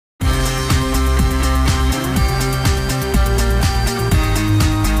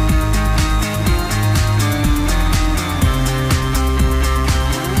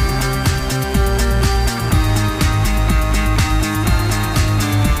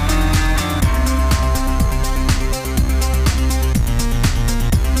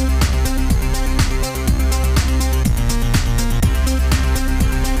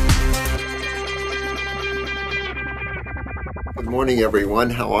morning,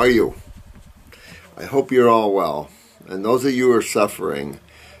 everyone. How are you? I hope you're all well. And those of you who are suffering,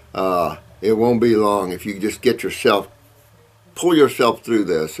 it won't be long. If you just pull yourself through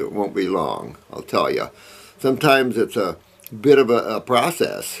this, it won't be long, I'll tell you. Sometimes it's a bit of a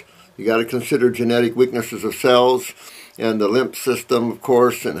process. You got to consider genetic weaknesses of cells and the lymph system, of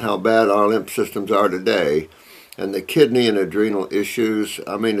course, and how bad our lymph systems are today. And the kidney and adrenal issues.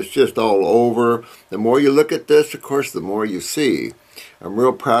 I mean, it's just all over. The more you look at this, of course, the more you see. I'm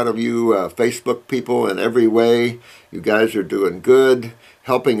real proud of you Facebook people in every way. You guys are doing good,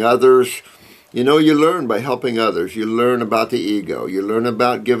 helping others. You know, you learn by helping others. You learn about the ego. You learn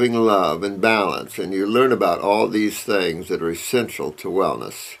about giving love and balance. And you learn about all these things that are essential to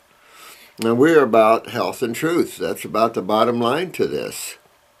wellness. Now, we're about health and truth. That's about the bottom line to this.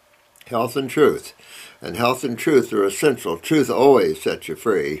 Health and truth. And health and truth are essential. Truth always sets you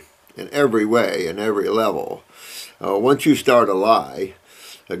free in every way, in every level. Once you start a lie,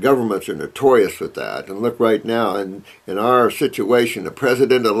 the governments are notorious with that. And look right now, in our situation, the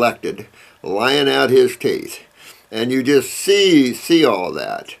president elected, lying out his teeth. And you just see all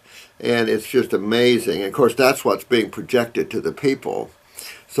that. And it's just amazing. And of course, that's what's being projected to the people.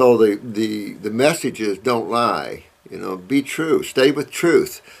 So the message is, don't lie. You know, be true. Stay with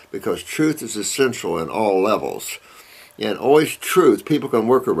truth, because truth is essential in all levels. And always truth, people can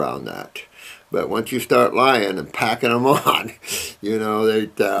work around that. But once you start lying and packing them on, you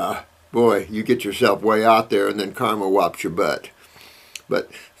know, boy, you get yourself way out there and then karma whops your butt.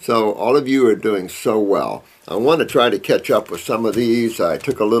 But so all of you are doing so well. I want to try to catch up with some of these. I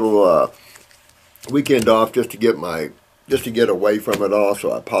took a little weekend off just to get away from it all,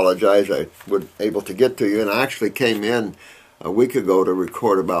 so I apologize. I wasn't able to get to you, and I actually came in a week ago to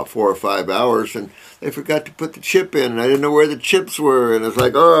record about 4 or 5 hours, and they forgot to put the chip in, and I didn't know where the chips were, and it's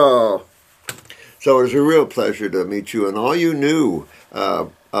like, oh. So it was a real pleasure to meet you, and all you new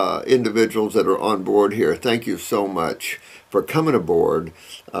individuals that are on board here, thank you so much for coming aboard.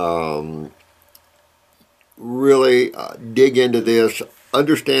 Really dig into this,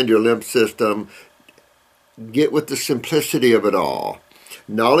 understand your lymph system, get with the simplicity of it all.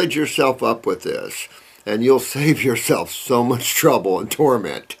 Knowledge yourself up with this, and you'll save yourself so much trouble and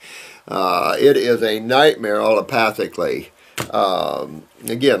torment. It is a nightmare allopathically.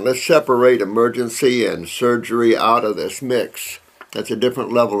 Again, let's separate emergency and surgery out of this mix. That's a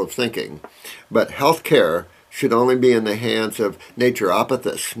different level of thinking. But healthcare should only be in the hands of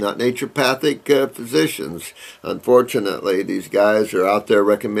naturopathists, not naturopathic physicians. Unfortunately, these guys are out there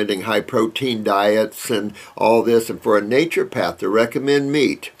recommending high-protein diets and all this, and for a naturopath to recommend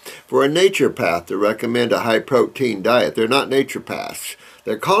meat, for a naturopath to recommend a high-protein diet, they're not naturopaths.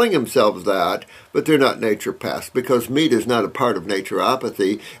 They're calling themselves that, but they're not naturopaths, because meat is not a part of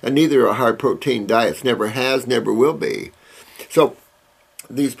naturopathy, and neither are high-protein diets. Never has, never will be. So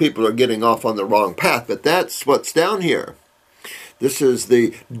these people are getting off on the wrong path, but that's what's down here. This is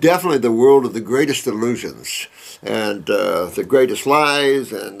definitely the world of the greatest illusions and the greatest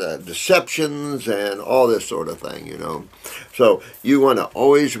lies and deceptions and all this sort of thing, you know. So you want to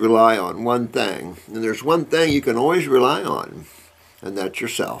always rely on one thing, and there's one thing you can always rely on, and that's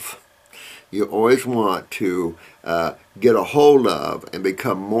yourself. You always want to get a hold of and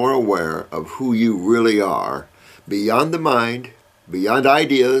become more aware of who you really are, beyond the mind, beyond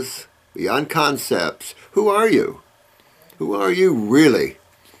ideas, beyond concepts. Who are you? Who are you really?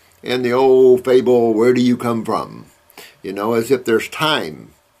 And the old fable, where do you come from? You know, as if there's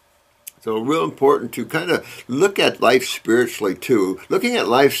time. So real important to kind of look at life spiritually too. Looking at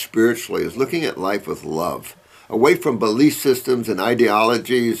life spiritually is looking at life with love, away from belief systems and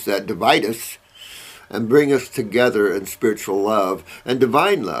ideologies that divide us and bring us together in spiritual love and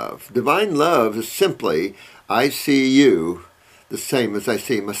divine love. Divine love is simply, I see you the same as I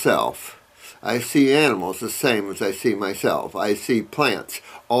see myself. I see animals the same as I see myself. I see plants,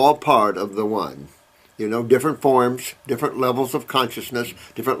 all part of the one. You know, different forms, different levels of consciousness,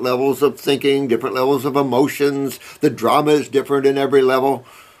 different levels of thinking, different levels of emotions. The drama is different in every level.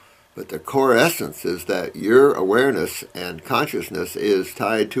 But the core essence is that your awareness and consciousness is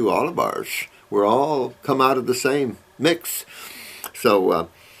tied to all of ours. We're all come out of the same mix. So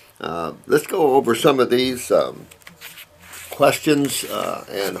let's go over some of these questions,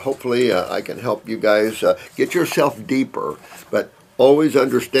 and hopefully I can help you guys get yourself deeper. But always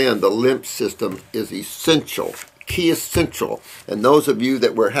understand the lymph system is essential, key essential. And those of you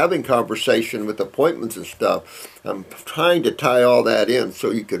that were having conversation with appointments and stuff, I'm trying to tie all that in so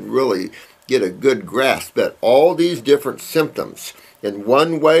you can really get a good grasp that all these different symptoms in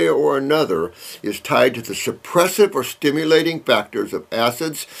one way or another is tied to the suppressive or stimulating factors of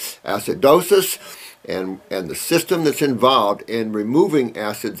acids, acidosis, and the system that's involved in removing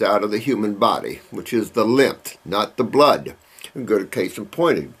acids out of the human body, which is the lymph, not the blood. A good case in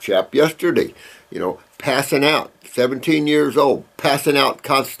point, a chap yesterday, passing out, 17 years old, passing out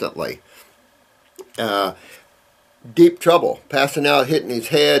constantly. Deep trouble, passing out, hitting his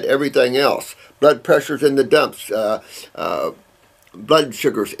head, everything else. Blood pressure's in the dumps, blood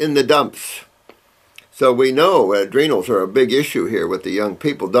sugars in the dumps. So we know adrenals are a big issue here with the young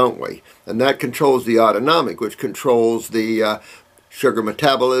people, don't we? And that controls the autonomic, which controls the sugar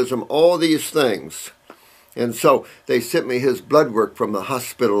metabolism, all these things. And so they sent me his blood work from the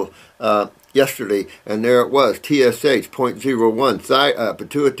hospital yesterday, and there it was, TSH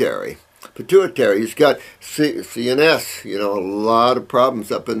 0.01, pituitary. He's got CNS, a lot of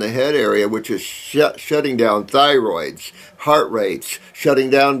problems up in the head area, which is shutting down thyroids, heart rates, shutting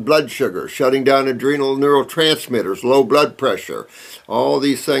down blood sugar, shutting down adrenal neurotransmitters, low blood pressure, all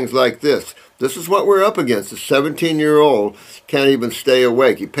these things like this. This is what we're up against. A 17-year-old can't even stay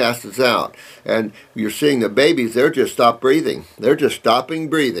awake. He passes out. And you're seeing the babies, they're just stopped breathing. They're just stopping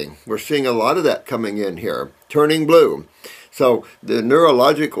breathing. We're seeing a lot of that coming in here, turning blue. So the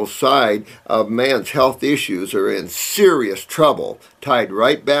neurological side of man's health issues are in serious trouble, tied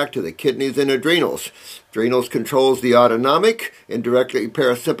right back to the kidneys and adrenals. Adrenals controls the autonomic, indirectly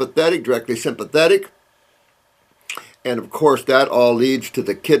parasympathetic, directly sympathetic. And of course that all leads to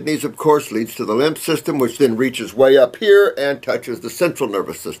the kidneys, of course, leads to the lymph system, which then reaches way up here and touches the central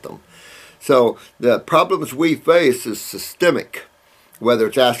nervous system. So the problems we face is systemic. Whether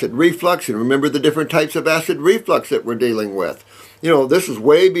it's acid reflux, and remember the different types of acid reflux that we're dealing with. This is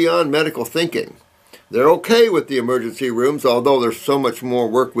way beyond medical thinking. They're okay with the emergency rooms, although there's so much more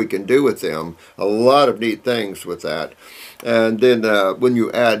work we can do with them. A lot of neat things with that. And then when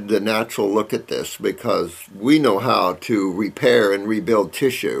you add the natural look at this, because we know how to repair and rebuild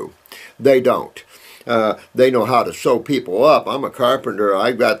tissue. They don't. They know how to sew people up. I'm a carpenter.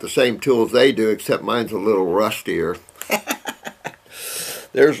 I've got the same tools they do, except mine's a little rustier.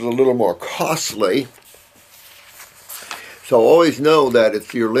 Theirs is a little more costly. So always know that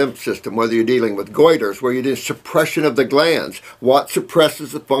it's your lymph system, whether you're dealing with goiters, where you do suppression of the glands. What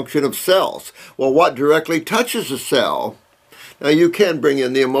suppresses the function of cells? Well, what directly touches a cell? Now you can bring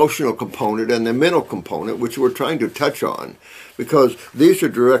in the emotional component and the mental component, which we're trying to touch on, because these are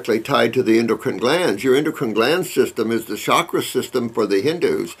directly tied to the endocrine glands. Your endocrine gland system is the chakra system for the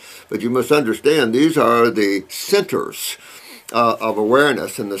Hindus, but you must understand these are the centers of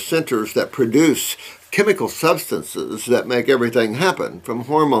awareness and the centers that produce chemical substances that make everything happen, from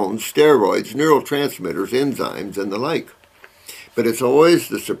hormones, steroids, neurotransmitters, enzymes, and the like. But it's always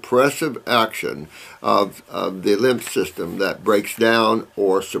the suppressive action of the lymph system that breaks down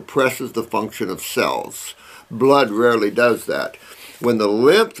or suppresses the function of cells. Blood rarely does that. When the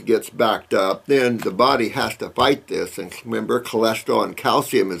lymph gets backed up, then the body has to fight this. And remember, cholesterol and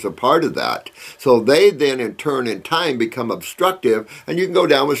calcium is a part of that. So they then, in turn, in time, become obstructive, and you can go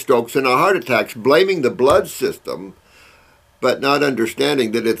down with strokes and heart attacks, blaming the blood system, but not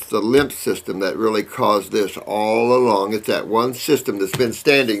understanding that it's the lymph system that really caused this all along. It's that one system that's been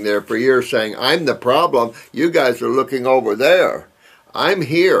standing there for years saying, I'm the problem. You guys are looking over there. I'm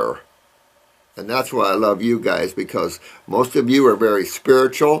here. And that's why I love you guys, because most of you are very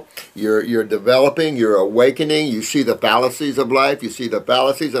spiritual. You're developing, you're awakening. You see the fallacies of life. You see the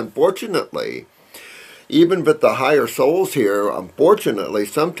fallacies, unfortunately. Even with the higher souls here, unfortunately,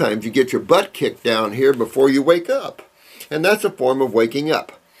 sometimes you get your butt kicked down here before you wake up. And that's a form of waking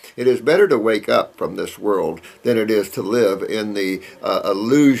up. It is better to wake up from this world than it is to live in the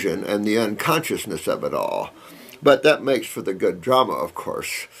illusion and the unconsciousness of it all. But that makes for the good drama, of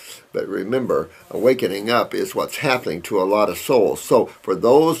course. But remember, awakening up is what's happening to a lot of souls. So for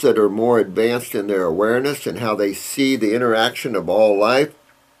those that are more advanced in their awareness and how they see the interaction of all life,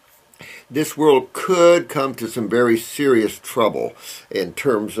 this world could come to some very serious trouble in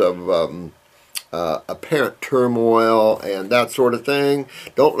terms of apparent turmoil and that sort of thing.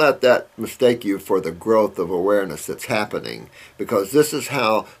 Don't let that mistake you for the growth of awareness that's happening, because this is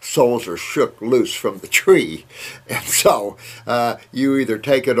how souls are shook loose from the tree. And so you either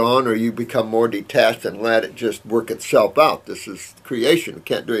take it on or you become more detached and let it just work itself out. This is creation. You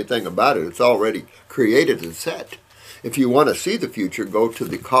can't do anything about it. It's already created and set. If you want to see the future, go to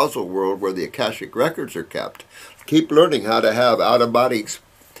the causal world where the Akashic records are kept. Keep learning how to have out-of-body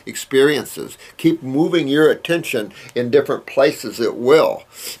experiences. Keep moving your attention in different places at will.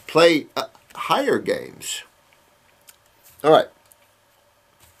 Play higher games. All right.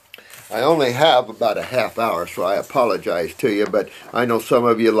 I only have about a half hour, so I apologize to you, but I know some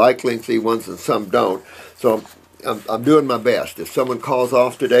of you like lengthy ones and some don't. So I'm doing my best. If someone calls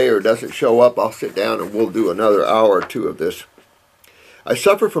off today or doesn't show up, I'll sit down and we'll do another hour or two of this. I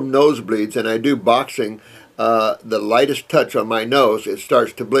suffer from nosebleeds, and I do boxing. The lightest touch on my nose, it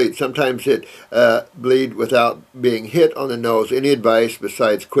starts to bleed. Sometimes it bleed without being hit on the nose. Any advice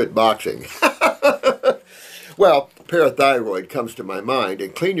besides quit boxing? Well, parathyroid comes to my mind,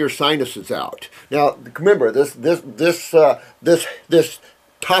 and clean your sinuses out. Now, remember this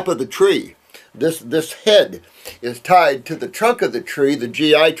top of the tree. This head is tied to the trunk of the tree, the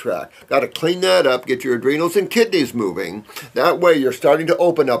GI tract. Got to clean that up, get your adrenals and kidneys moving. That way you're starting to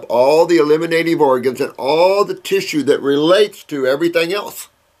open up all the eliminative organs and all the tissue that relates to everything else.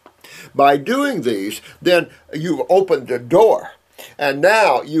 By doing these, then you've opened the door. And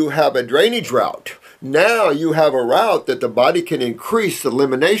now you have a drainage route. Now you have a route that the body can increase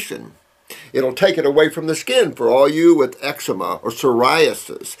elimination. It'll take it away from the skin for all you with eczema or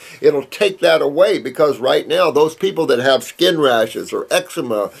psoriasis. It'll take that away because right now those people that have skin rashes or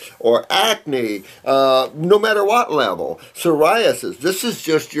eczema or acne, no matter what level, psoriasis, this is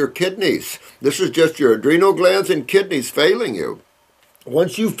just your kidneys. This is just your adrenal glands and kidneys failing you.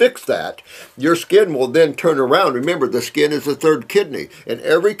 Once you fix that, your skin will then turn around. Remember, the skin is the third kidney. In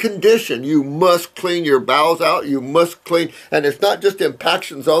every condition, you must clean your bowels out. You must clean, and it's not just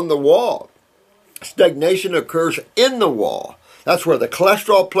impactions on the wall. Stagnation occurs in the wall. That's where the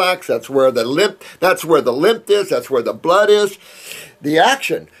cholesterol plaques, that's where the lymph is, that's where the blood is. The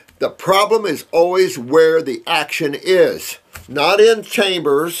action. The problem is always where the action is. Not in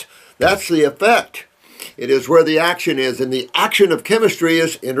chambers. That's the effect. It is where the action is, and the action of chemistry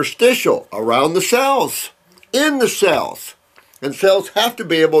is interstitial, around the cells, in the cells. And cells have to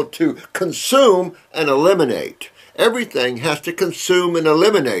be able to consume and eliminate. Everything has to consume and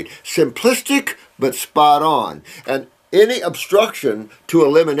eliminate. Simplistic, but spot on. And any obstruction to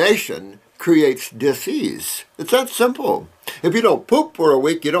elimination creates disease. It's that simple. If you don't poop for a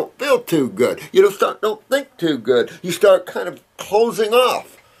week, you don't feel too good. You don't think too good. You start kind of closing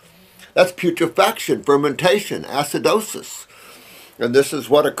off. That's putrefaction, fermentation, acidosis. And this is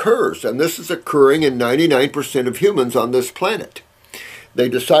what occurs. And this is occurring in 99% of humans on this planet. They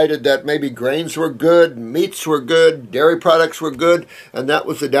decided that maybe grains were good, meats were good, dairy products were good, and that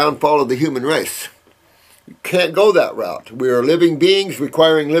was the downfall of the human race. You can't go that route. We are living beings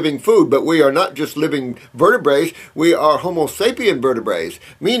requiring living food, but we are not just living vertebrates, we are Homo sapien vertebrates,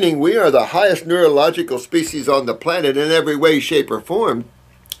 meaning we are the highest neurological species on the planet in every way, shape, or form.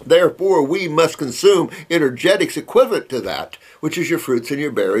 Therefore, we must consume energetics equivalent to that, which is your fruits and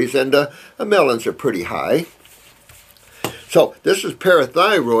your berries, and melons are pretty high. So this is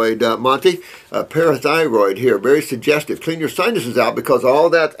parathyroid, Monty. Parathyroid here, very suggestive. Clean your sinuses out because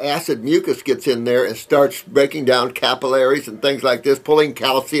all that acid mucus gets in there and starts breaking down capillaries and things like this, pulling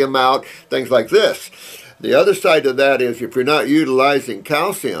calcium out, things like this. The other side of that is if you're not utilizing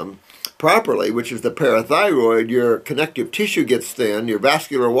calcium properly, which is the parathyroid, your connective tissue gets thin, your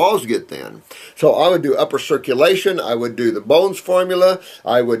vascular walls get thin. So I would do upper circulation, I would do the Bones formula,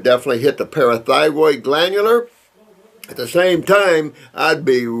 I would definitely hit the parathyroid glandular. At the same time, I'd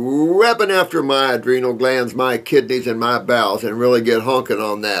be repping after my adrenal glands, my kidneys, and my bowels and really get honking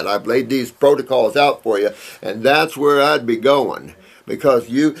on that. I've laid these protocols out for you, and that's where I'd be going. Because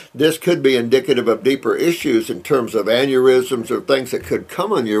this could be indicative of deeper issues in terms of aneurysms or things that could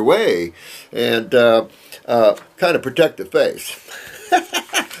come on your way, and kind of protect the face.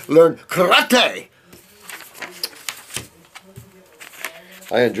 Learn karate.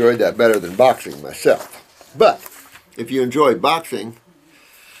 I enjoyed that better than boxing myself. But if you enjoy boxing,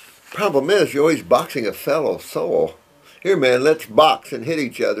 problem is you're always boxing a fellow soul. Here, man, let's box and hit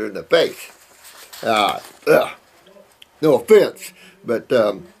each other in the face. No offense. But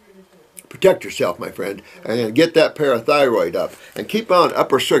protect yourself, my friend, and get that parathyroid up. And keep on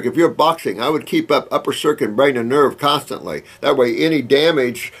upper circuit. If you're boxing, I would keep up upper circuit, brain, and nerve constantly. That way, any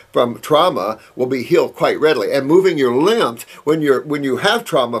damage from trauma will be healed quite readily. And moving your limbs, when you have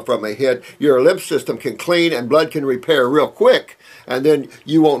trauma from a hit, your lymph system can clean and blood can repair real quick. And then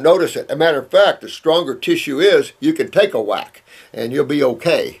you won't notice it. As a matter of fact, the stronger tissue is, you can take a whack, and you'll be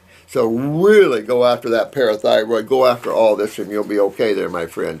okay. So really go after that parathyroid. Go after all this and you'll be okay there, my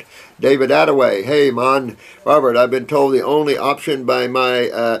friend. David Attaway. Hey, man. Robert, I've been told the only option by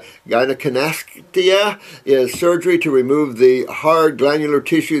my gynecologist is surgery to remove the hard glandular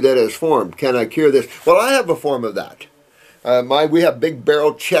tissue that has formed. Can I cure this? Well, I have a form of that. We have big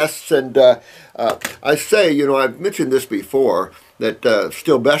barrel chests, and I say, I've mentioned this before, that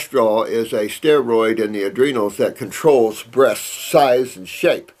stilbestrol is a steroid in the adrenals that controls breast size and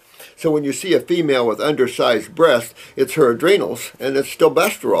shape. So when you see a female with undersized breasts, it's her adrenals, and it's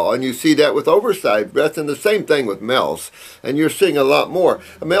stilbestrol. And you see that with oversized breasts, and the same thing with males. And you're seeing a lot more.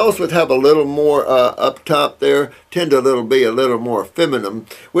 Males would have a little more up top there, tend to be a little more feminine,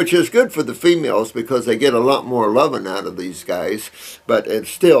 which is good for the females because they get a lot more loving out of these guys. But it's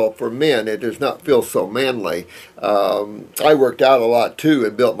still, for men, it does not feel so manly. I worked out a lot too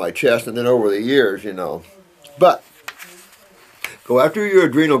and built my chest, and then over the years, you know. But go after your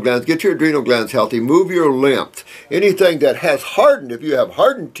adrenal glands, get your adrenal glands healthy, move your lymph. Anything that has hardened, if you have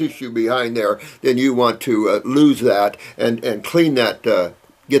hardened tissue behind there, then you want to lose that and clean that,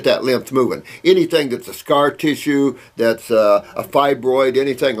 get that lymph moving. Anything that's a scar tissue, that's a fibroid,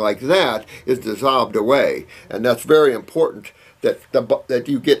 anything like that is dissolved away. And that's very important that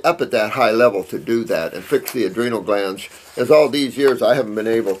you get up at that high level to do that and fix the adrenal glands. As all these years, I haven't been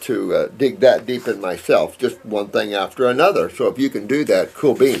able to dig that deep in myself, just one thing after another. So if you can do that,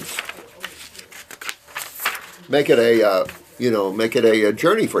 cool beans. Make it a, make it a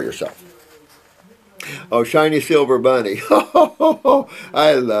journey for yourself. Oh, Shiny Silver Bunny.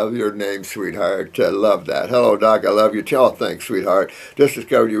 I love your name, sweetheart. I love that. Hello, Doc. I love you. Oh, thanks, sweetheart. Just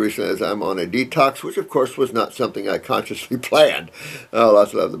discovered you recently as I'm on a detox, which, of course, was not something I consciously planned. Oh,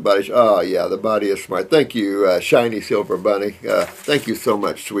 lots of love the body. Oh, yeah, the body is smart. Thank you, Shiny Silver Bunny. Thank you so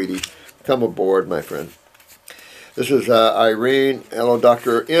much, sweetie. Come aboard, my friend. This is Irene. Hello,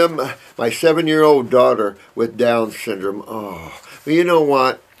 Dr. M. My 7-year-old daughter with Down syndrome. Oh, but you know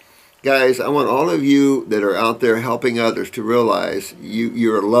what? Guys, I want all of you that are out there helping others to realize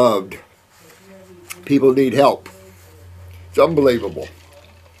you're loved. People need help. It's unbelievable.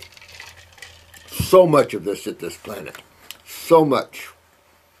 So much of this at this planet. So much.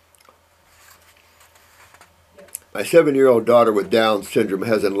 My 7-year-old daughter with Down syndrome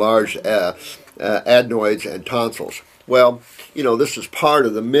has enlarged adenoids and tonsils. Well, you know, this is part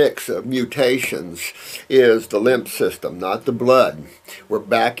of the mix of mutations is the lymph system, not the blood. We're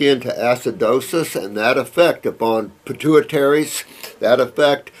back into acidosis and that effect upon pituitaries, that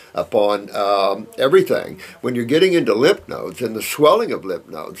effect upon everything. When you're getting into lymph nodes and the swelling of lymph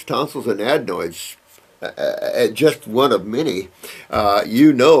nodes, tonsils and adenoids, just one of many,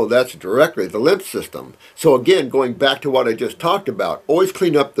 you know that's directly the lymph system. So again, going back to what I just talked about, always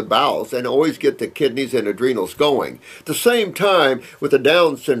clean up the bowels and always get the kidneys and adrenals going. At the same time, with the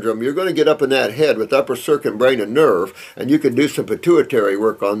Down syndrome, you're going to get up in that head with upper circuit, brain, and nerve, and you can do some pituitary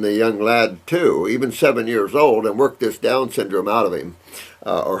work on the young lad too, even 7 years old, and work this Down syndrome out of him,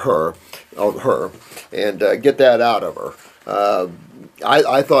 or her, and get that out of her.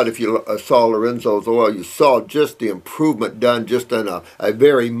 I thought if you saw Lorenzo's oil, you saw just the improvement done just in a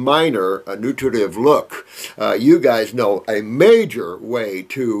very minor nutritive look. You guys know a major way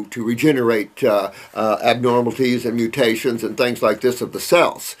to regenerate abnormalities and mutations and things like this of the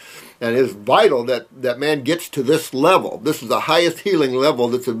cells. And it is vital that man gets to this level. This is the highest healing level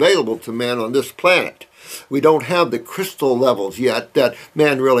that's available to man on this planet. We don't have the crystal levels yet that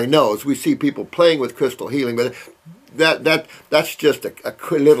man really knows. We see people playing with crystal healing, but that's just a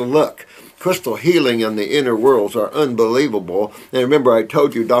little look. Crystal healing and the inner worlds are unbelievable. And remember, I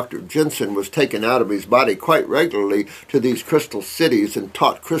told you Dr. Jensen was taken out of his body quite regularly to these crystal cities and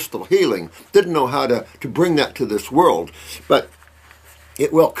taught crystal healing. Didn't know how to bring that to this world, but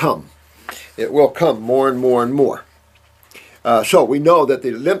it will come. It will come more and more and more. So we know that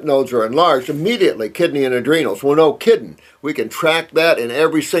the lymph nodes are enlarged immediately, kidney and adrenals. Well, no kidding. We can track that in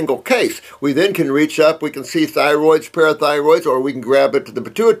every single case. We then can reach up, we can see thyroids, parathyroids, or we can grab it to the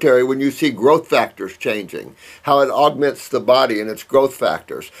pituitary when you see growth factors changing, how it augments the body and its growth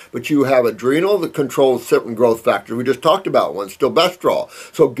factors. But you have adrenal that controls certain growth factors. We just talked about one, stilbestrol.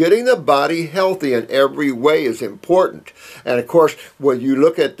 So getting the body healthy in every way is important. And of course, when you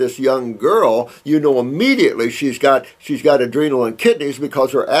look at this young girl, you know immediately she's got adrenal and kidneys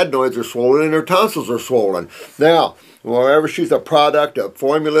because her adenoids are swollen and her tonsils are swollen. Now, wherever she's a product of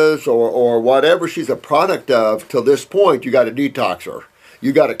formulas or whatever she's a product of, till this point, you got to detox her.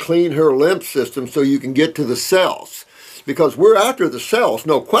 You got to clean her lymph system so you can get to the cells. Because we're after the cells,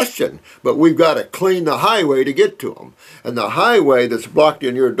 no question, but we've got to clean the highway to get to them. And the highway that's blocked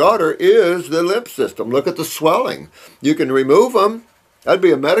in your daughter is the lymph system. Look at the swelling. You can remove them. That'd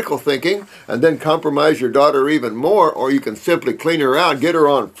be a medical thinking, and then compromise your daughter even more, or you can simply clean her out, get her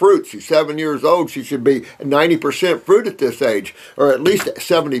on fruit. She's 7 years old. She should be 90% fruit at this age, or at least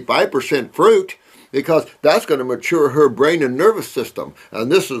 75% fruit, because that's going to mature her brain and nervous system.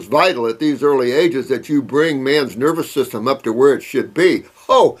 And this is vital at these early ages that you bring man's nervous system up to where it should be.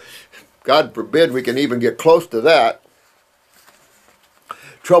 Oh, God forbid we can even get close to that.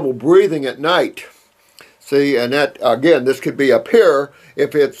 Trouble breathing at night. See, and that, again, this could be up here.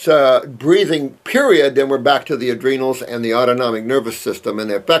 If it's breathing, period, then we're back to the adrenals and the autonomic nervous system and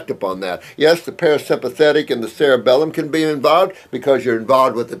the effect upon that. Yes, the parasympathetic and the cerebellum can be involved because you're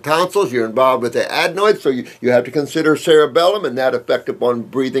involved with the tonsils, you're involved with the adenoids, so you have to consider cerebellum and that effect upon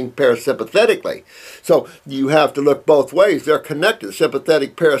breathing parasympathetically. So you have to look both ways. They're connected,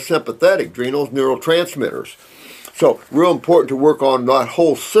 sympathetic, parasympathetic, adrenals, neurotransmitters. So real important to work on that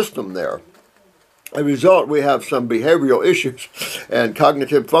whole system there. As a result, we have some behavioral issues and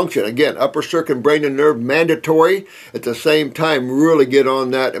cognitive function. Again, upper circuit brain and nerve mandatory. At the same time, really get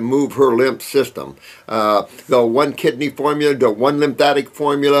on that and move her lymph system. The one kidney formula, the one lymphatic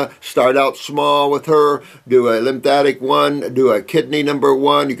formula. Start out small with her. Do a lymphatic one. Do a kidney number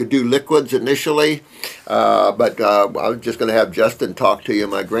one. You could do liquids initially. But I was just going to have Justin talk to you.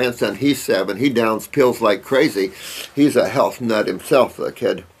 My grandson, he's 7. He downs pills like crazy. He's a health nut himself, the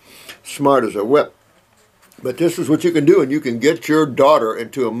kid. Smart as a whip. But this is what you can do, and you can get your daughter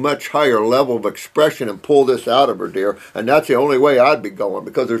into a much higher level of expression and pull this out of her, dear. And that's the only way I'd be going,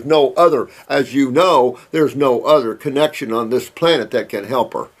 because there's no other, as you know, there's no other connection on this planet that can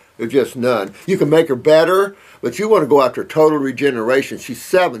help her. There's just none. You can make her better, but you want to go after total regeneration. She's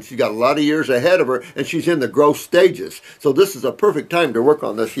 7. She's got a lot of years ahead of her, and she's in the growth stages. So this is a perfect time to work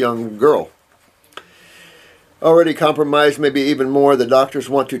on this young girl. Already compromised, maybe even more. The doctors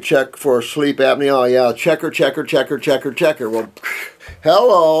want to check for sleep apnea. Oh, yeah, checker. Well,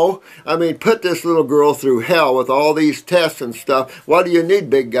 hello. I mean, put this little girl through hell with all these tests and stuff. What do you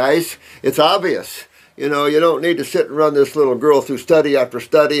need, big guys? It's obvious. You know, you don't need to sit and run this little girl through study after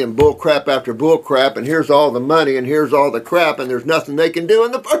study and bull crap after bull crap, and here's all the money and here's all the crap, and there's nothing they can do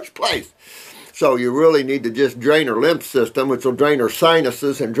in the first place. So you really need to just drain her lymph system, which will drain her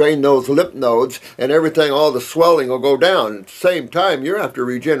sinuses and drain those lymph nodes, and everything, all the swelling will go down. At the same time, you're after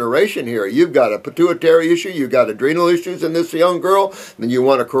regeneration here. You've got a pituitary issue, you've got adrenal issues in this young girl, and you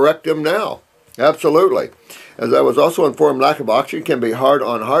want to correct them now. Absolutely. As I was also informed, lack of oxygen can be hard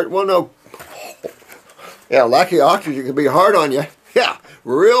on heart. Well, no. Yeah, lack of oxygen can be hard on you. Yeah,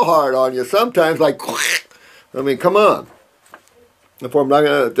 real hard on you. Sometimes like, I mean, come on. Before I'm not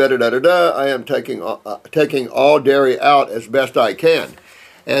gonna I am taking all dairy out as best I can.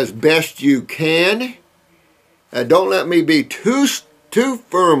 As best you can. And don't let me be too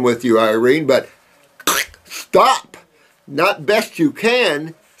firm with you, Irene, but stop. Not best you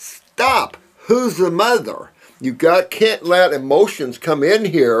can. Stop. Who's the mother? You can't let emotions come in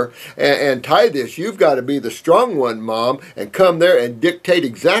here and tie this. You've got to be the strong one, Mom, and come there and dictate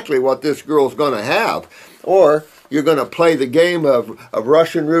exactly what this girl's going to have. Or you're going to play the game of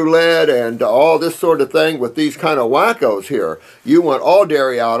Russian roulette and all this sort of thing with these kind of wackos here. You want all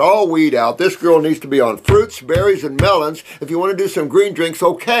dairy out, all wheat out. This girl needs to be on fruits, berries, and melons. If you want to do some green drinks,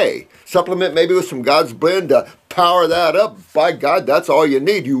 okay. Supplement maybe with some God's blend to power that up. By God, that's all you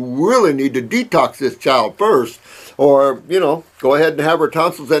need. You really need to detox this child first. Or, you know, go ahead and have her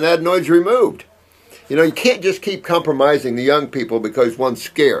tonsils and adenoids removed. You know, you can't just keep compromising the young people because one's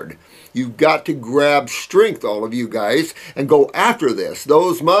scared. You've got to grab strength, all of you guys, and go after this.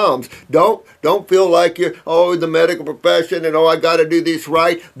 Those moms, don't feel like you're, oh, the medical profession, and oh, I got to do this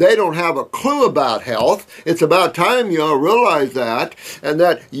right. They don't have a clue about health. It's about time you all realize that, and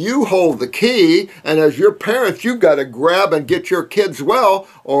that you hold the key, and as your parents, you've got to grab and get your kids well,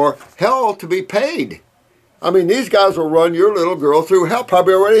 or hell to be paid. I mean, these guys will run your little girl through hell,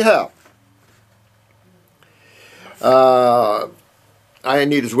 probably already have. I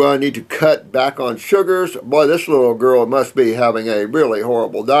need to cut back on sugars. Boy, this little girl must be having a really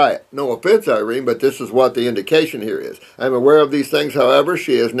horrible diet. No offense, Irene, but this is what the indication here is. I'm aware of these things, however.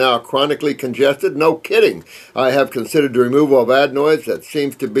 She is now chronically congested. No kidding. I have considered the removal of adenoids. That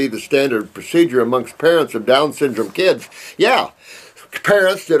seems to be the standard procedure amongst parents of Down syndrome kids. Yeah.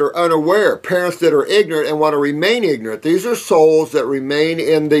 Parents that are unaware, parents that are ignorant and want to remain ignorant. These are souls that remain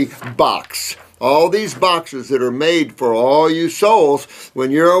in the box. All these boxes that are made for all you souls,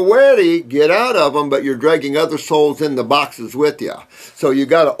 when you're ready, get out of them, but you're dragging other souls in the boxes with you. So you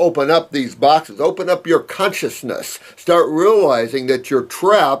got to open up these boxes, open up your consciousness, start realizing that you're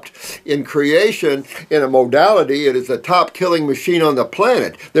trapped in creation in a modality. It is the top killing machine on the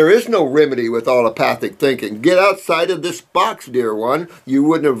planet. There is no remedy with allopathic thinking. Get outside of this box, dear one. You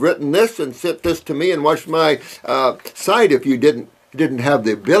wouldn't have written this and sent this to me and watched my site if you didn't have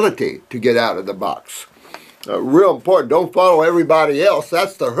the ability to get out of the box. Real important, don't follow everybody else.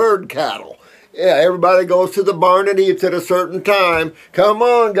 That's the herd cattle. Yeah, everybody goes to the barn and eats at a certain time. Come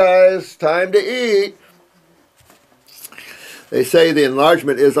on, guys, time to eat. They say the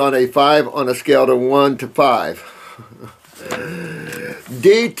enlargement is on a 5 on a scale of 1 to 5.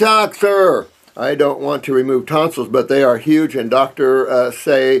 Detoxer. I don't want to remove tonsils, but they are huge, and doctors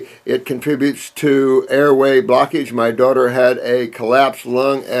say it contributes to airway blockage. My daughter had a collapsed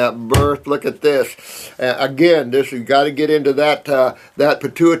lung at birth. Look at this. Again, this you got to get into that that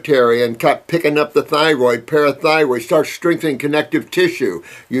pituitary and picking up the thyroid, parathyroid, start strengthening connective tissue.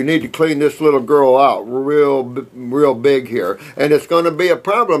 You need to clean this little girl out real big here, and it's going to be a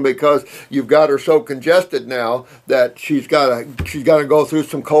problem because you've got her so congested now that she's got to go through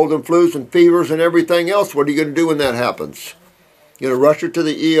some cold and flus and fevers and everything else. What are you going to do when that happens? You know, rush her to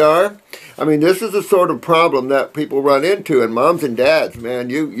the ER? I mean, this is the sort of problem that people run into, and moms and dads, man,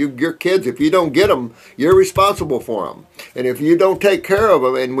 your kids, if you don't get them, you're responsible for them. And if you don't take care of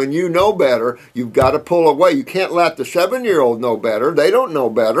them, and when you know better, you've got to pull away. You can't let the 7-year-old know better. They don't know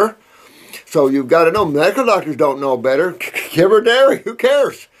better. So you've got to know. Medical doctors don't know better. Give her dairy. Who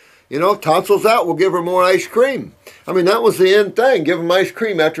cares? You know, tonsils out, we'll give her more ice cream. I mean, that was the end thing. Give them ice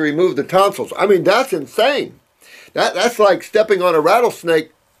cream after you remove the tonsils. I mean, that's insane. That's like stepping on a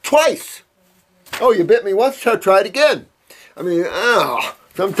rattlesnake twice. Oh, you bit me once, so try it again. I mean,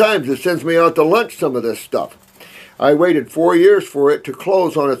 sometimes it sends me out to lunch, some of this stuff. I waited 4 years for it to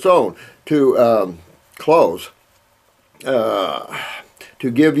close on its own. To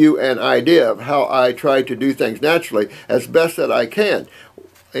give you an idea of how I try to do things naturally as best that I can.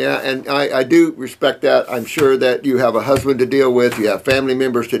 Yeah, and I do respect that. I'm sure that you have a husband to deal with, you have family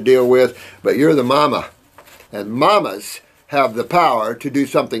members to deal with, but you're the mama. And mamas have the power to do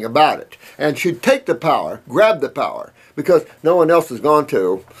something about it. And should take the power, grab the power, because no one else is going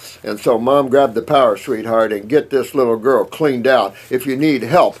to. And so, Mom, grab the power, sweetheart, and get this little girl cleaned out. If you need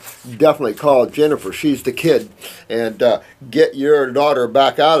help, definitely call Jennifer. She's the kid. And get your daughter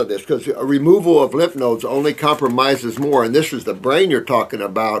back out of this, because a removal of lymph nodes only compromises more. And this is the brain you're talking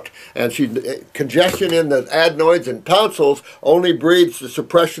about. And congestion in the adenoids and tonsils only breeds the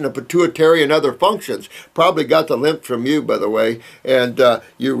suppression of pituitary and other functions. Probably got the lymph from you, by the way. And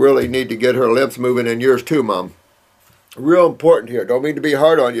you really need to get her lymphs moving, and yours too, Mom. Real important here. Don't mean to be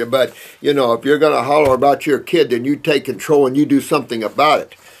hard on you, but, you know, if you're going to holler about your kid, then you take control and you do something about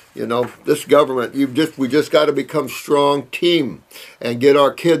it. You know, this government, we just got to become strong team and get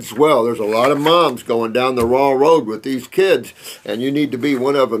our kids well. There's a lot of moms going down the wrong road with these kids, and you need to be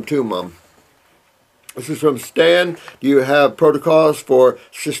one of them too, Mom. This is from Stan. Do you have protocols for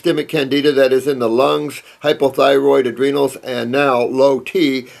systemic candida that is in the lungs, hypothyroid, adrenals, and now low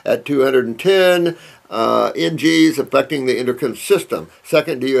T at 210 NGs affecting the endocrine system?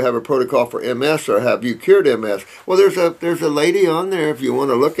 Second, do you have a protocol for MS, or have you cured MS? Well, there's a lady on there, if you want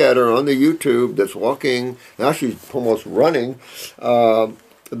to look at her on the YouTube, that's walking. Now she's almost running for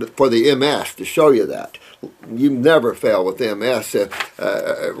the MS to show you that. You never fail with MS.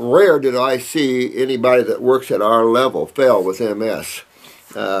 Rare did I see anybody that works at our level fail with MS.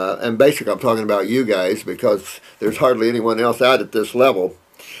 And basically I'm talking about you guys, because there's hardly anyone else out at this level.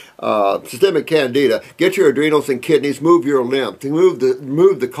 Systemic candida, get your adrenals and kidneys, move your lymph, move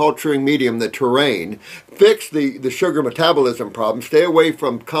the culturing medium, the terrain, fix the sugar metabolism problem, stay away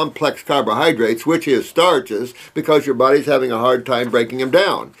from complex carbohydrates, which is starches, because your body's having a hard time breaking them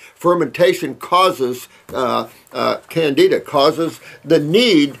down. Fermentation causes candida, causes the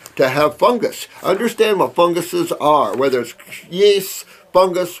need to have fungus. Understand what funguses are, whether it's yeast,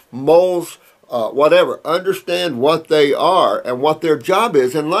 fungus, moles, whatever. Understand what they are and what their job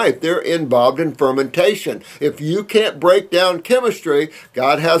is in life. They're involved in fermentation. If you can't break down chemistry,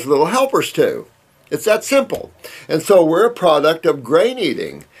 God has little helpers too. It's that simple. And so we're a product of grain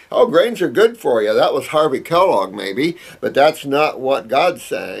eating. Oh, grains are good for you. That was Harvey Kellogg maybe, but that's not what God's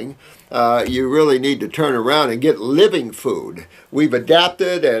saying. You really need to turn around and get living food. We've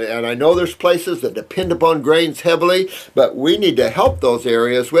adapted, and I know there's places that depend upon grains heavily, but we need to help those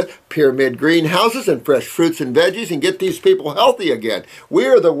areas with pyramid greenhouses and fresh fruits and veggies and get these people healthy again. We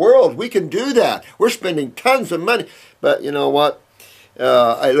are the world. We can do that. We're spending tons of money. But you know what?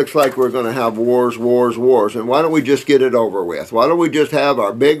 It looks like we're going to have wars. And why don't we just get it over with? Why don't we just have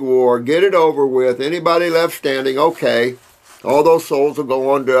our big war, get it over with? Anybody left standing, okay. All those souls will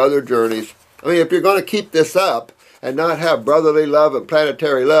go on to other journeys. I mean, if you're going to keep this up and not have brotherly love and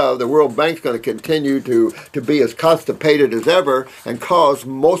planetary love, the World Bank's going to continue to be as constipated as ever and cause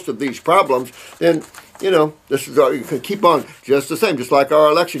most of these problems, then, you know, this is you can keep on just the same, just like our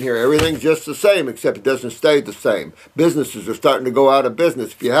election here. Everything's just the same, except it doesn't stay the same. Businesses are starting to go out of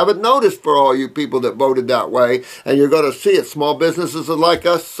business. If you haven't noticed, for all you people that voted that way, and you're going to see it, small businesses are like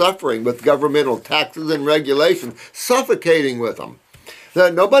us, suffering with governmental taxes and regulations, suffocating with them. Now,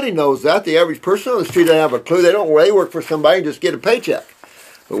 nobody knows that. The average person on the street doesn't have a clue. They work for somebody and just get a paycheck.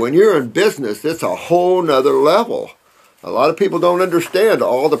 But when you're in business, it's a whole nother level. A lot of people don't understand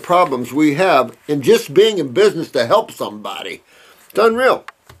all the problems we have in just being in business to help somebody. It's unreal.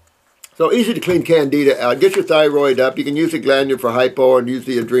 So easy to clean candida out. Get your thyroid up. You can use the glandular for hypo and use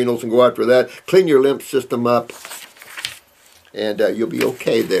the adrenals and go after that. Clean your lymph system up. And you'll be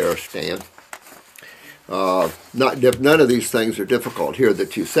okay there, Stan. None of these things are difficult here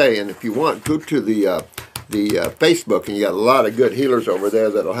that you say. And if you want, go to the Facebook, and you got a lot of good healers over there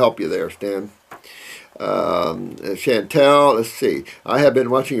that'll help you there, Stan. Chantel, let's see. I have been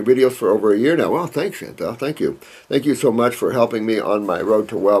watching your videos for over a year now. Well, thanks, Chantel. Thank you. Thank you so much for helping me on my road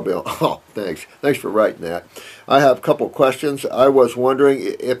to well-being. Oh, thanks. Thanks for writing that. I have a couple questions. I was wondering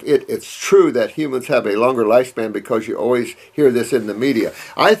if it's true that humans have a longer lifespan because you always hear this in the media.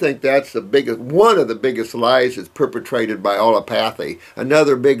 I think that's one of the biggest lies that's perpetrated by allopathy.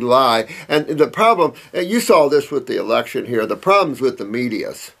 Another big lie. And the problem, and you saw this with the election here, the problems with the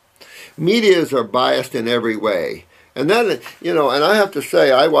medias. Medias are biased in every way. And then, and I have to say,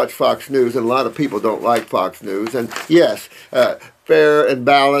 I watch Fox News, and a lot of people don't like Fox News. And yes, fair and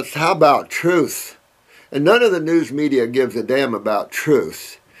balanced. How about truth? And none of the news media gives a damn about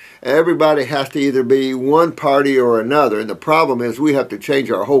truth. Everybody has to either be one party or another. And the problem is we have to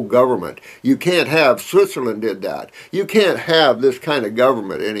change our whole government. You can't have, Switzerland did that. You can't have this kind of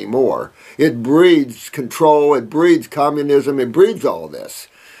government anymore. It breeds control, it breeds communism, it breeds all this.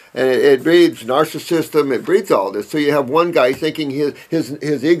 And it breeds narcissism, it breeds all this. So you have one guy thinking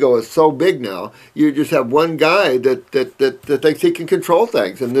his ego is so big now. You just have one guy that thinks he can control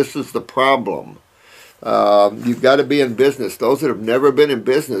things, and this is the problem. You've got to be in business. Those that have never been in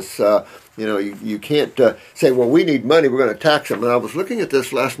business, you can't say, well, we need money, we're going to tax them. And I was looking at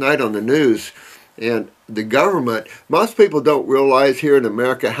this last night on the news, and the government, most people don't realize here in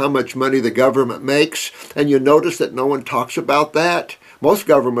America how much money the government makes, and you notice that no one talks about that. Most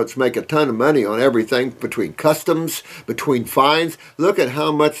governments make a ton of money on everything, between customs, between fines. Look at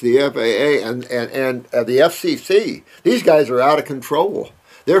how much the FAA and the FCC, these guys are out of control.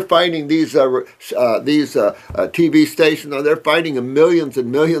 They're fighting these TV stations. They're fighting them millions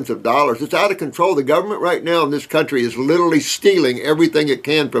and millions of dollars. It's out of control. The government right now in this country is literally stealing everything it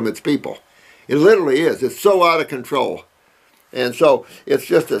can from its people. It literally is. It's so out of control. And so it's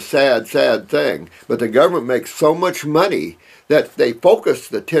just a sad, sad thing. But the government makes so much money that they focus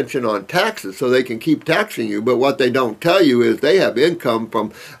the attention on taxes so they can keep taxing you. But what they don't tell you is they have income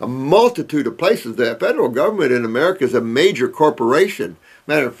from a multitude of places. The federal government in America is a major corporation.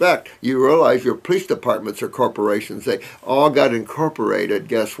 Matter of fact, you realize your police departments are corporations. They all got incorporated.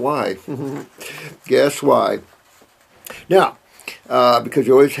 Guess why? Guess why? Now, because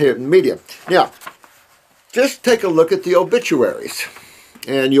you always hear it in the media. Now, just take a look at the obituaries,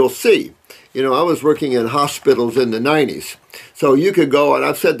 and you'll see. I was working in hospitals in the 90s. So you could go, and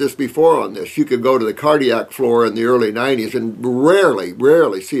I've said this before on this, you could go to the cardiac floor in the early 90s and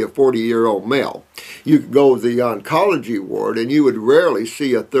rarely see a 40-year-old male. You could go to the oncology ward, and you would rarely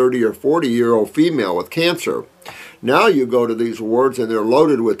see a 30 or 40-year-old female with cancer. Now you go to these wards, and they're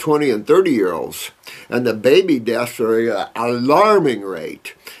loaded with 20 and 30-year-olds. And the baby deaths are at an alarming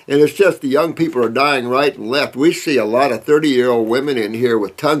rate. And it's just the young people are dying right and left. We see a lot of 30-year-old women in here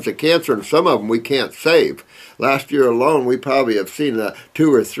with tons of cancer, and some of them we can't save. Last year alone, we probably have seen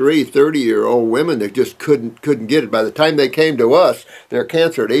 2 or 3 30-year-old women that just couldn't get it. By the time they came to us, their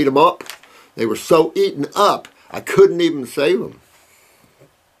cancer had ate them up. They were so eaten up, I couldn't even save them.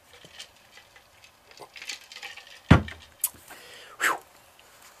 Whew.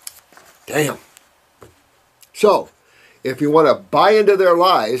 Damn. So, if you want to buy into their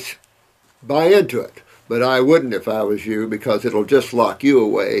lies, buy into it. But I wouldn't if I was you, because it'll just lock you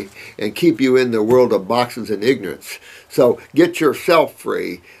away and keep you in the world of boxes and ignorance. So get yourself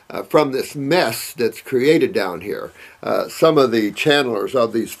free from this mess that's created down here. Some of the channelers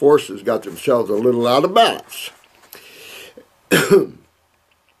of these forces got themselves a little out of balance.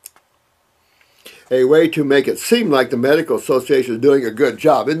 A way to make it seem like the Medical Association is doing a good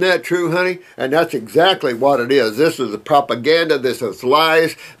job. Isn't that true, honey? And that's exactly what it is. This is the propaganda. This is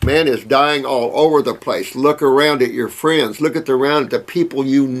lies. Man is dying all over the place. Look around at your friends. Look around at the people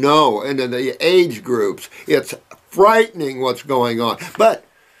you know and in the age groups. It's frightening what's going on. But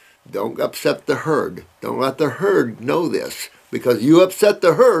don't upset the herd. Don't let the herd know this. Because you upset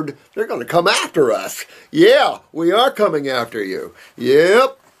the herd, they're going to come after us. Yeah, we are coming after you.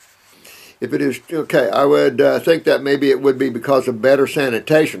 Yep. If it is, okay, I would think that maybe it would be because of better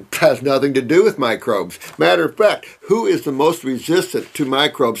sanitation. It has nothing to do with microbes. Matter of fact, who is the most resistant to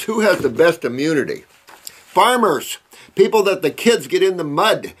microbes? Who has the best immunity? Farmers. People that the kids get in the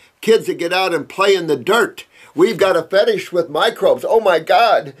mud. Kids that get out and play in the dirt. We've got a fetish with microbes. Oh my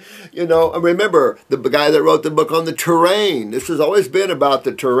God. You know, and remember the guy that wrote the book on the terrain. This has always been about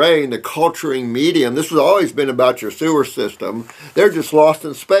the terrain, the culturing medium. This has always been about your sewer system. They're just lost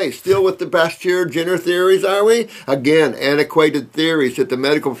in space. Still with the Pasteur Jenner theories, are we? Again, antiquated theories that the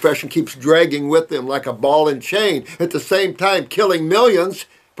medical profession keeps dragging with them like a ball and chain, at the same time killing millions.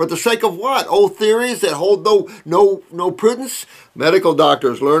 For the sake of what? Old theories that hold no prudence? Medical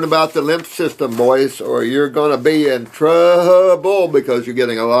doctors, learn about the lymph system, boys, or you're going to be in trouble because you're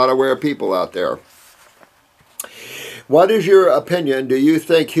getting a lot of aware people out there. What is your opinion? Do you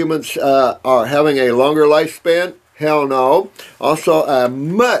think humans are having a longer lifespan? Hell no. Also, a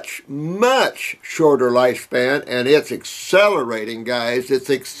much, much shorter lifespan, and it's accelerating, guys. It's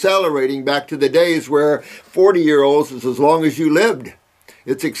accelerating back to the days where 40-year-olds is as long as you lived.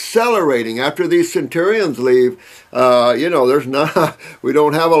 It's accelerating. After these centurions leave, you know, we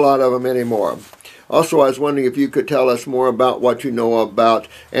don't have a lot of them anymore. Also, I was wondering if you could tell us more about what you know about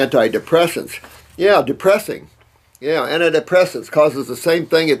antidepressants. Yeah, depressing. Yeah, antidepressants causes the same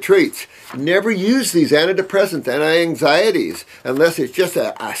thing it treats. Never use these antidepressants, anti-anxieties, unless it's just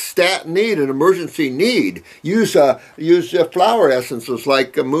a stat need, an emergency need. Use flower essences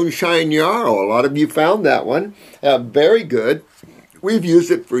like moonshine yarrow. A lot of you found that one. Very good. We've used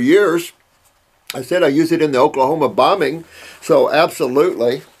it for years. I said I used it in the Oklahoma bombing, so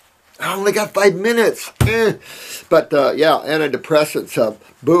absolutely. I only got 5 minutes. But yeah, antidepressants,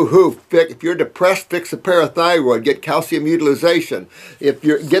 boo-hoo. If you're depressed, fix a parathyroid, get calcium utilization. If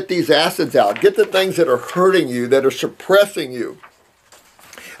you get these acids out, get the things that are hurting you, that are suppressing you,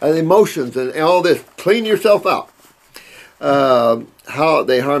 and emotions and all this. Clean yourself out. How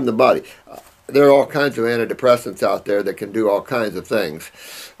they harm the body. There are all kinds of antidepressants out there that can do all kinds of things.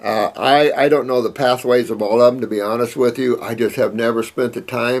 I don't know the pathways of all of them, to be honest with you. I just have never spent the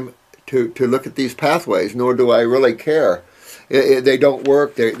time to look at these pathways, nor do I really care. They don't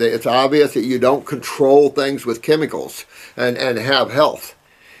work. It's obvious that you don't control things with chemicals and have health.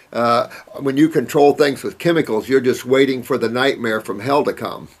 When you control things with chemicals, you're just waiting for the nightmare from hell to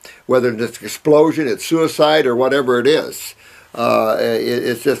come. Whether it's an explosion, it's suicide, or whatever it is.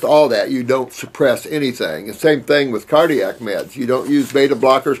 It's just all that. You don't suppress anything. The same thing with cardiac meds. You don't use beta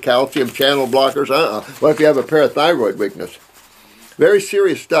blockers, calcium channel blockers. What if you have a parathyroid weakness? Very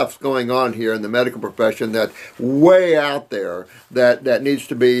serious stuff's going on here in the medical profession that's way out there that needs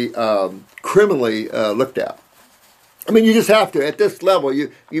to be criminally looked at. I mean, you just have to. At this level,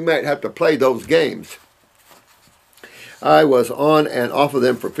 you might have to play those games. I was on and off of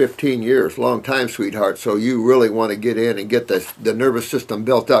them for 15 years. Long time, sweetheart. So you really want to get in and get the nervous system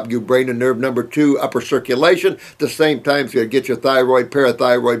built up. You brain and nerve number 2, upper circulation. At the same time, so you get your thyroid,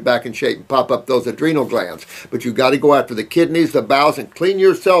 parathyroid back in shape and pop up those adrenal glands. But you got to go after the kidneys, the bowels, and clean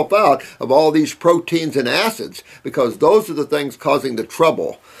yourself out of all these proteins and acids, because those are the things causing the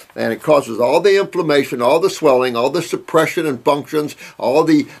trouble. And it causes all the inflammation, all the swelling, all the suppression and functions, all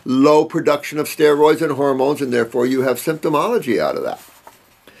the low production of steroids and hormones, and therefore you have symptomology out of that.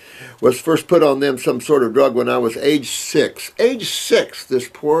 Was first put on them some sort of drug when I was age 6. Age 6, this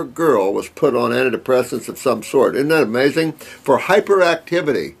poor girl was put on antidepressants of some sort. Isn't that amazing? For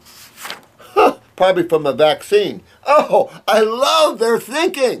hyperactivity. Probably from a vaccine. Oh, I love their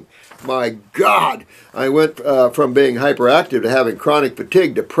thinking. My God, I went from being hyperactive to having chronic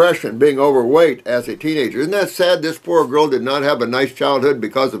fatigue, depression, being overweight as a teenager. Isn't that sad? This poor girl did not have a nice childhood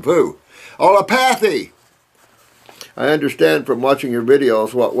because of who? Allopathy. I understand from watching your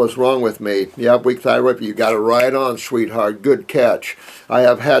videos what was wrong with me. You have weak thyroid, you got it right on, sweetheart. Good catch. I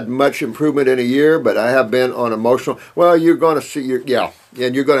have had much improvement in a year, but I have been on emotional. Well, you're going to see, yeah,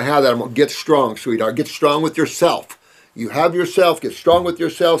 and you're going to have that. Get strong, sweetheart. Get strong with yourself. You have yourself, get strong with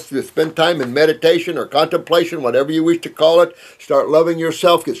yourself, spend time in meditation or contemplation, whatever you wish to call it. Start loving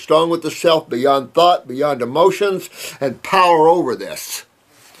yourself, get strong with the self, beyond thought, beyond emotions, and power over this.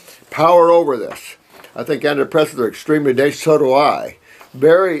 Power over this. I think antidepressants are extremely dangerous, so do I.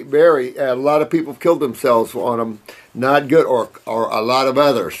 Very, very, a lot of people have killed themselves on them. Not good, or a lot of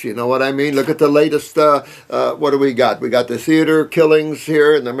others. You know what I mean? Look at the latest, what do we got? We got the theater killings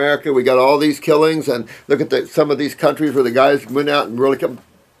here in America. We got all these killings, and look at some of these countries where the guys went out and really,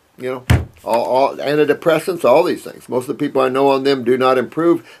 you know, all antidepressants, all these things. Most of the people I know on them do not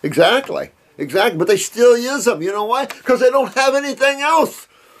improve. Exactly, but they still use them. You know why? Because they don't have anything else.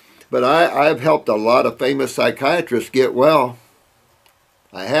 But I've helped a lot of famous psychiatrists get well.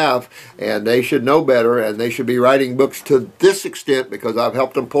 I have, and they should know better, and they should be writing books to this extent, because I've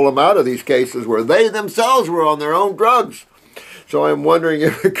helped them pull them out of these cases where they themselves were on their own drugs. So I'm wondering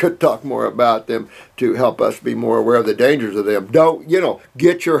if we could talk more about them to help us be more aware of the dangers of them. Don't,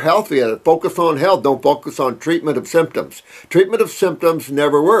 get your health together. Focus on health. Don't focus on treatment of symptoms. Treatment of symptoms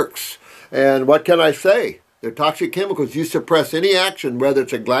never works. And what can I say? They're toxic chemicals. You suppress any action, whether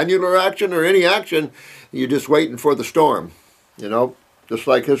it's a glandular action or any action, you're just waiting for the storm. Just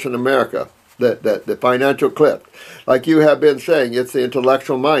like this in America. The financial clip. Like you have been saying, it's the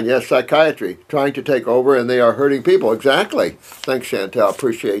intellectual mind. Yes, psychiatry trying to take over, and they are hurting people. Exactly. Thanks, Chantel.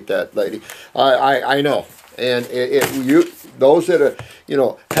 Appreciate that, lady. I know. And those that are,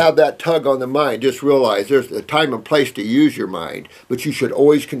 have that tug on the mind, just realize there's a time and place to use your mind, but you should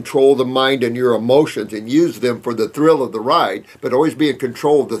always control the mind and your emotions and use them for the thrill of the ride, but always be in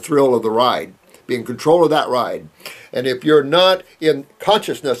control of the thrill of the ride. Be in control of that ride. And if you're not in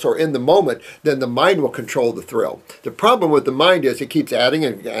consciousness or in the moment, then the mind will control the thrill. The problem with the mind is it keeps adding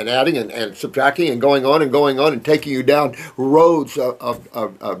and adding and subtracting and going on and taking you down roads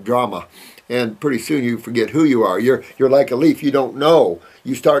of drama. And pretty soon you forget who you are. You're like a leaf. You don't know.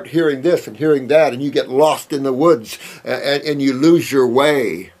 You start hearing this and hearing that, and you get lost in the woods, and you lose your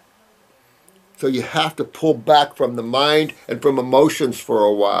way. So you have to pull back from the mind and from emotions for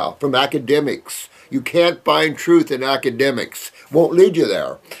a while, from academics. You can't find truth in academics. Won't lead you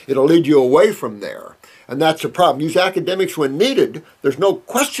there. It'll lead you away from there. And that's the problem. Use academics when needed. There's no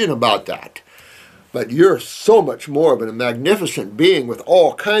question about that. But you're so much more of a magnificent being with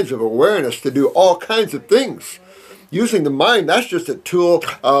all kinds of awareness to do all kinds of things. Using the mind, that's just a tool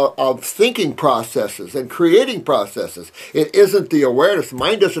of thinking processes and creating processes. It isn't the awareness.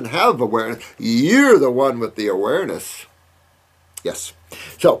 Mind doesn't have awareness. You're the one with the awareness. Yes.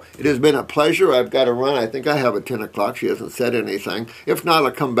 So, it has been a pleasure. I've got to run. I think I have a 10 o'clock. She hasn't said anything. If not,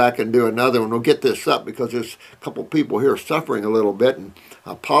 I'll come back and do another one. We'll get this up because there's a couple people here suffering a little bit. And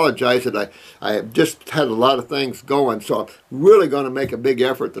I apologize that I have just had a lot of things going. So, I'm really going to make a big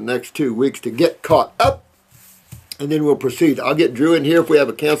effort the next 2 weeks to get caught up. And then we'll proceed. I'll get Drew in here if we have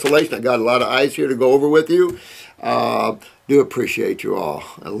a cancellation. I got a lot of eyes here to go over with you. Do appreciate you all.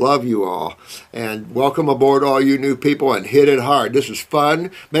 I love you all. And welcome aboard all you new people, and hit it hard. This is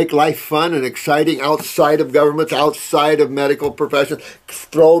fun. Make life fun and exciting outside of governments, outside of medical professions.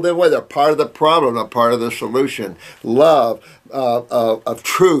 Throw them away. They're part of the problem, not part of the solution. Love, of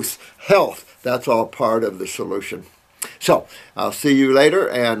truth, health, that's all part of the solution. So, I'll see you later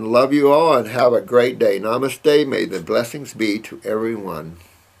and love you all and have a great day. Namaste. May the blessings be to everyone.